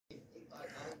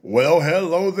Well,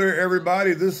 hello there,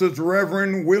 everybody. This is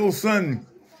Reverend Wilson.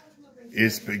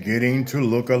 It's beginning to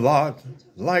look a lot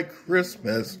like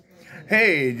Christmas.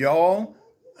 Hey, y'all.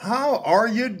 How are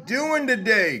you doing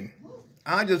today?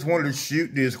 I just wanted to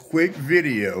shoot this quick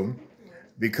video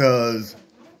because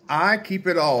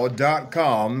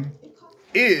IKeepItAll.com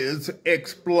is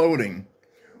exploding.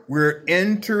 We're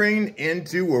entering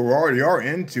into, or we already are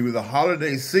into, the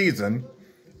holiday season,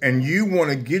 and you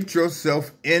want to get yourself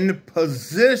in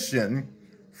position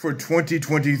for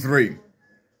 2023.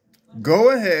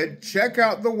 Go ahead, check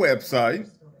out the website.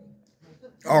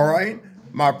 All right.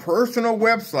 My personal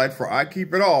website for I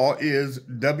Keep It All is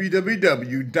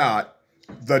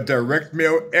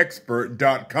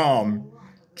www.thedirectmailexpert.com.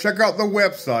 Check out the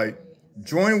website.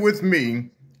 Join with me.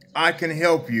 I can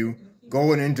help you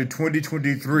going into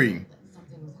 2023.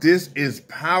 This is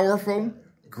powerful.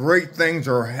 Great things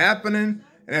are happening.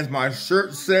 And as my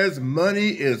shirt says, money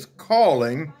is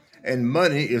calling, and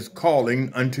money is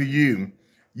calling unto you.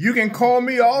 You can call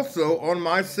me also on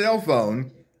my cell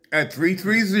phone at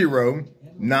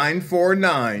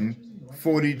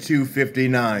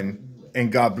 330-949-4259.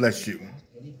 And God bless you.